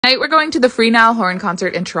Tonight we're going to the free Niall Horan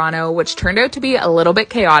concert in Toronto, which turned out to be a little bit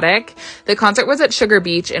chaotic. The concert was at Sugar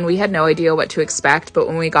Beach and we had no idea what to expect, but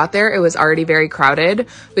when we got there it was already very crowded.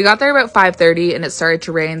 We got there about 5:30 and it started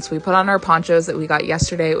to rain, so we put on our ponchos that we got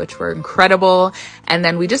yesterday, which were incredible, and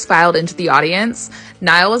then we just filed into the audience.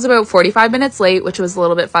 Niall was about 45 minutes late, which was a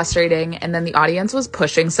little bit frustrating, and then the audience was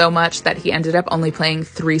pushing so much that he ended up only playing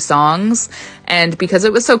 3 songs, and because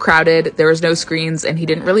it was so crowded, there was no screens and he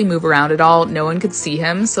didn't really move around at all. No one could see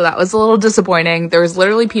him, so that was a little disappointing. There was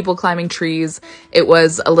literally people climbing trees. It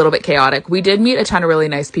was a little bit chaotic. We did meet a ton of really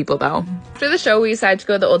nice people though. After the show, we decided to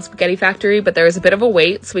go to the old spaghetti factory, but there was a bit of a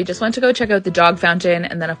wait, so we just went to go check out the dog fountain,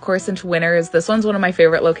 and then of course into Winners. This one's one of my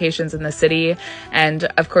favorite locations in the city, and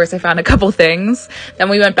of course I found a couple things. Then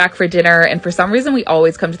we went back for dinner, and for some reason we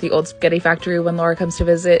always come to the old spaghetti factory when Laura comes to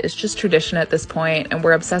visit. It's just tradition at this point, and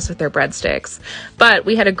we're obsessed with their breadsticks. But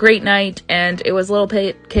we had a great night, and it was a little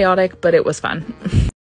bit chaotic, but it was fun.